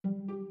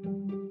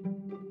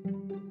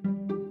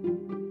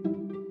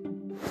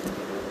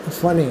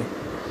funny.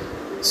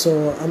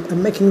 So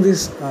I'm making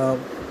this a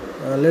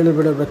little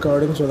bit of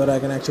recording so that I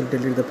can actually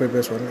delete the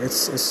previous one.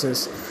 It's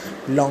just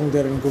long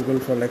there in Google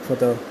for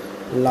the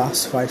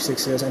last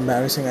 5-6 years.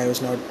 Embarrassing. I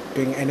was not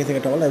doing anything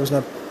at all. I was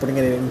not putting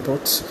any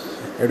inputs.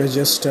 It was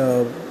just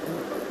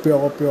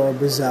pure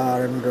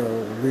bizarre and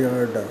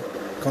weird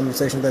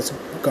conversation that's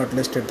got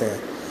listed there.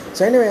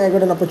 So anyway, I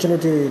got an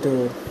opportunity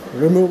to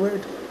remove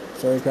it.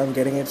 So if I'm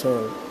getting it,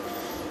 so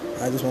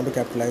I just want to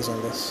capitalize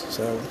on this.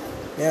 So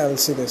yeah, we'll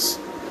see this.